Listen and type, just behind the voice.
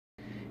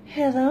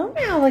Hello,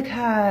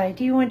 Malachi.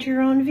 Do you want your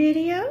own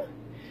video?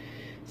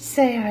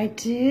 Say, I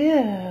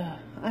do.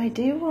 I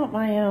do want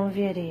my own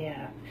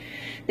video.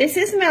 This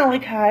is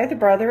Malachi, the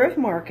brother of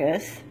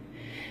Marcus,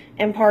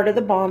 and part of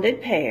the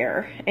bonded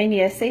pair. And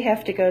yes, they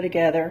have to go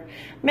together.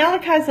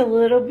 Malachi's a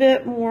little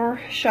bit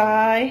more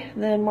shy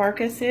than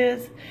Marcus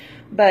is,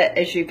 but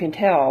as you can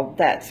tell,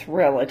 that's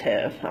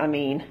relative. I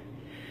mean,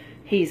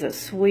 he's a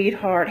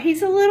sweetheart.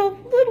 He's a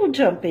little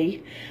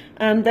jumpy.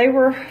 They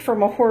were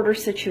from a hoarder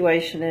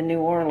situation in New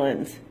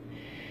Orleans,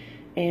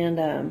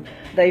 and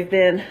they've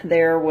been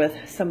there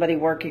with somebody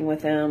working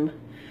with them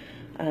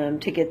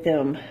to get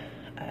them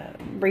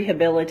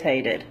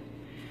rehabilitated.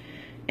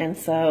 And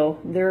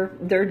so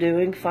they're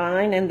doing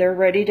fine, and they're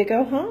ready to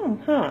go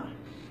home, huh?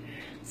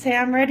 Say,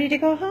 I'm ready to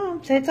go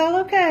home. Say, it's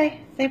all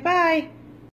okay. Say bye.